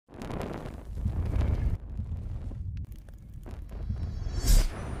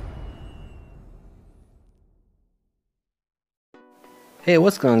Hey,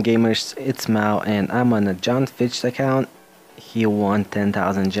 what's going on, gamers? It's Mao and I'm on a John Fitch account. He won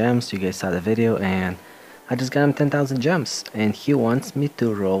 10,000 gems. You guys saw the video and I just got him 10,000 gems and he wants me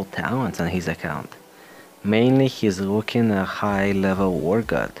to roll talents on his account. Mainly he's looking a high level war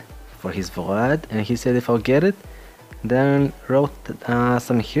god for his Vlad, and he said if I'll get it then roll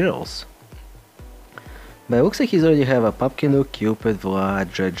some heroes. But it looks like he's already have a Pumpkin Duke, Cupid, Vlad,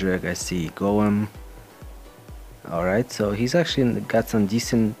 Dredreg, I see Golem. Alright, so he's actually got some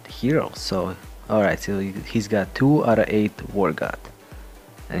decent heroes. So, alright, so he's got 2 out of 8 War God.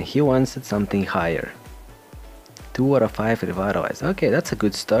 And he wants something higher. 2 out of 5 Revitalize. Okay, that's a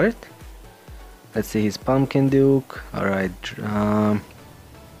good start. Let's see his Pumpkin Duke. Alright,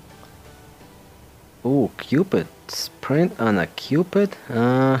 ooh, Cupid. Sprint on a Cupid. 2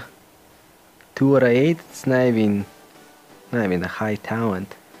 out of 8. It's not even a high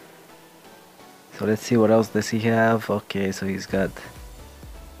talent. So let's see what else does he have. Okay, so he's got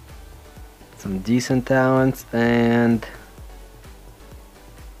some decent talents and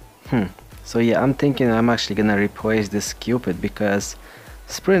so yeah, I'm thinking I'm actually gonna replace this Cupid because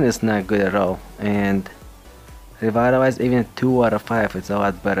Sprint is not good at all, and Revitalize even 2 out of 5 is a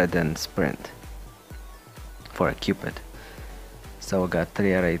lot better than Sprint for a Cupid. So we got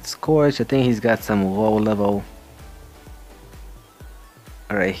 3 out of 8 Scorch. I think he's got some low level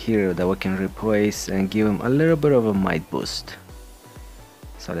right here that we can replace and give him a little bit of a might boost.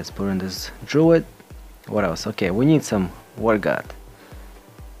 So let's put in this Druid. What else? Okay, we need some War God.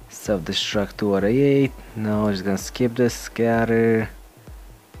 Self-destruct 2 out of 8. No, just gonna skip this. Scatter.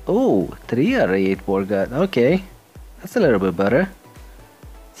 Oh, 3 out of 8 War God. Okay, that's a little bit better.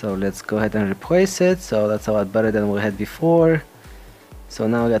 So let's go ahead and replace it. So that's a lot better than we had before. So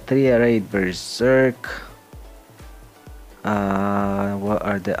now we got 3 out of 8 Berserk. What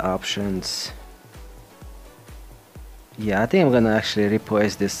are the options? Yeah, I think I'm gonna actually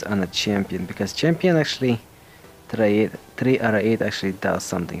replace this on a champion because champion actually 3 out of 8 actually does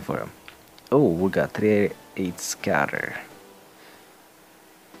something for him. Oh, we got 3 out of 8 Scatter.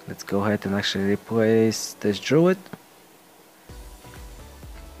 Let's go ahead and actually replace this Druid.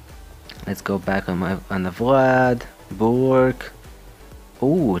 Let's go back on the Vlad, Bulwark.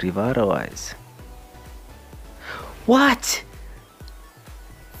 Oh, Revitalize. What?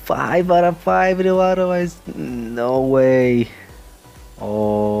 5 out of 5 Revitalize? No way.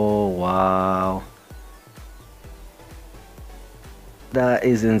 Oh, wow. That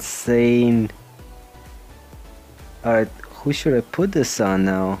is insane. Alright, who should I put this on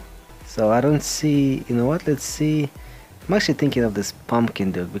now? So I don't see, you know what, let's see. I'm actually thinking of this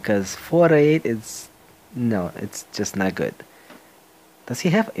Pumpkin Duke because 4 out of 8 is, no, it's just not good. Does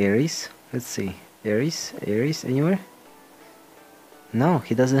he have Ares? Let's see. Ares anywhere? No,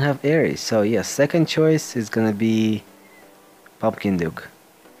 he doesn't have Ares. So yeah, second choice is gonna be Pumpkin Duke,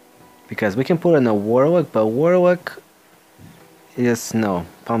 because we can put in a Warlock, but Warlock is no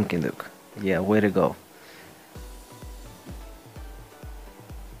Pumpkin Duke. Yeah, way to go.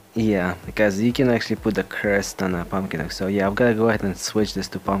 Yeah, because you can actually put the crest on a Pumpkin Duke. So yeah, I've gotta go ahead and switch this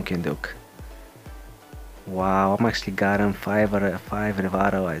to Pumpkin Duke. Wow, I'm actually got him 5 out of 5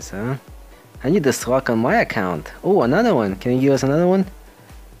 Revitalize, huh? I need this lock on my account. Oh, another one. Can you give us another one?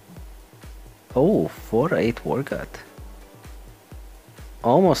 Oh, 4 out of 8 War God.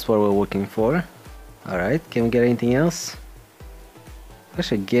 Almost what we're looking for. Alright, can we get anything else?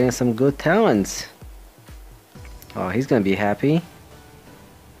 Actually getting some good talents. Oh, he's gonna be happy.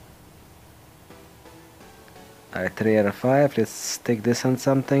 Alright, 3 out of 5. Let's stick this on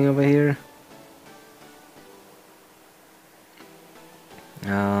something over here.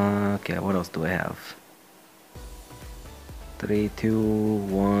 Okay, what else do I have? 3, 2,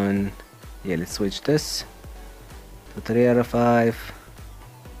 1. Yeah, let's switch this to 3 out of 5.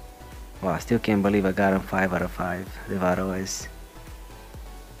 Wow, I still can't believe I got him 5 out of 5 Revitalize.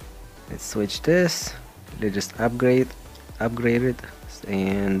 Let's switch this. Let's just upgrade it,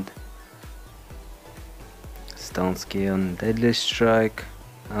 and Stone Skin, Deadly Strike.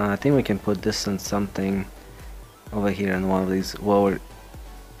 I think we can put this on something over here on one of these lower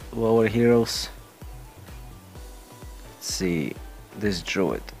heroes. Let's see, this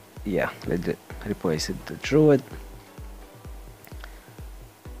Druid. Yeah, let's replace it to Druid.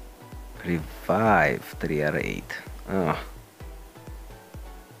 Revive 3 out of 8. Oh.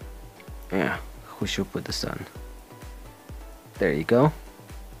 Yeah, who should put this on? There you go.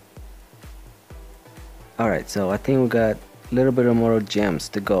 Alright, so I think we got a little bit more gems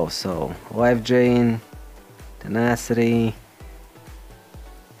to go. So Life Drain, Tenacity,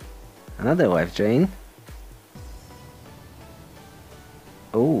 another Life Drain.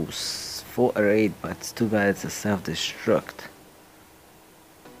 Oh, 4 or 8, but it's too bad it's a self-destruct.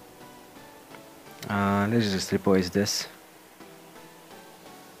 Let's just replace this.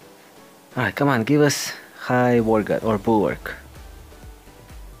 Alright, come on, give us high war gut or bulwark.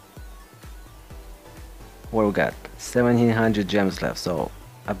 What we got? 1700 gems left, so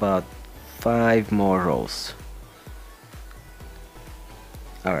about 5 more rolls.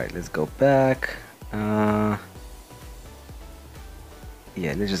 Alright, let's go back. Yeah,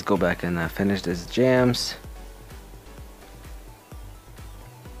 let's just go back and finish these gems.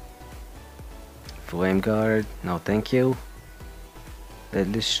 Flame guard, no thank you.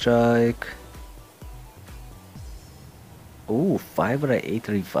 Deadly strike. Ooh, 5 out of 8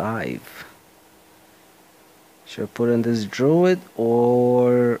 revive. Should I put in this druid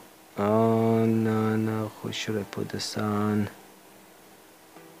or no, who should I put this on?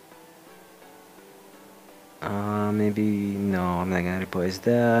 Maybe no, I'm not gonna replace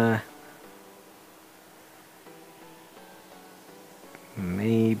that.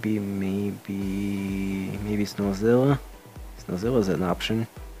 Maybe Snowzilla. Snowzilla is an option.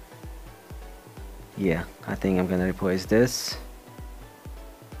 Yeah, I think I'm gonna replace this.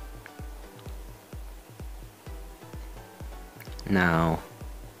 Now,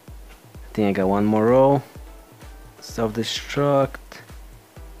 I think I got one more roll. Self-destruct.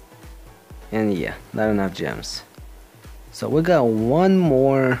 And yeah, not enough gems. So we got one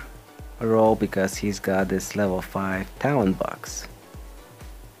more roll because he's got this level 5 talent box.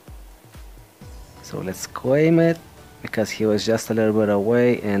 So let's claim it because he was just a little bit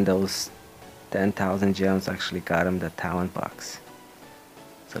away and those 10,000 gems actually got him the talent box.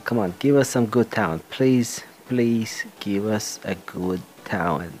 So come on, give us some good talent. Please, please give us a good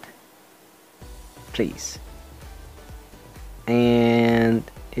talent. Please. And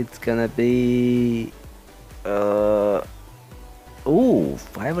it's gonna be ooh,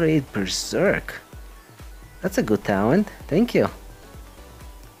 5 or 8 berserk. That's a good talent. Thank you.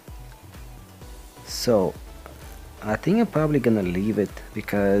 So I think I'm probably gonna leave it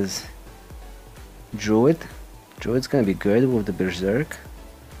because Druid's gonna be good with the berserk.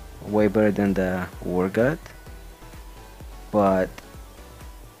 Way better than the war gut. But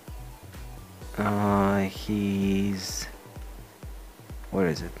he's, where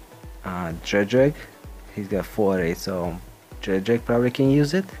is it? Dredreg. He's got 4-8, so Dredreg probably can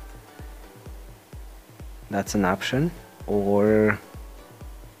use it. That's an option. Or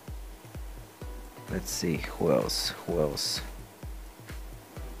let's see, who else?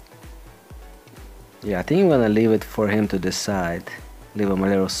 Yeah, I think I'm gonna leave it for him to decide. Leave him a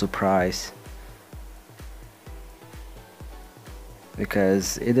little surprise.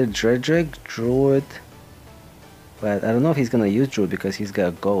 Because either Dredreg, Druid, but I don't know if he's gonna use Druid because he's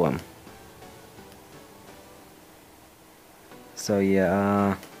got Golem. So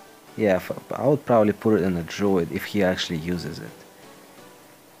yeah, I would probably put it in a Druid if he actually uses it.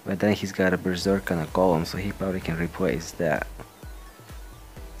 But then he's got a Berserk and a Golem, so he probably can replace that.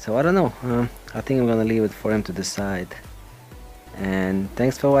 So I don't know, I think I'm gonna leave it for him to decide. And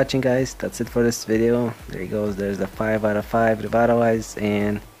thanks for watching, guys. That's it for this video. There he goes, there's the 5 out of 5 revitalize,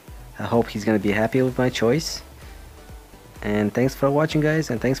 and I hope he's gonna be happy with my choice. And thanks for watching, guys,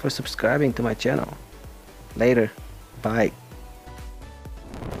 and thanks for subscribing to my channel. Later, bye.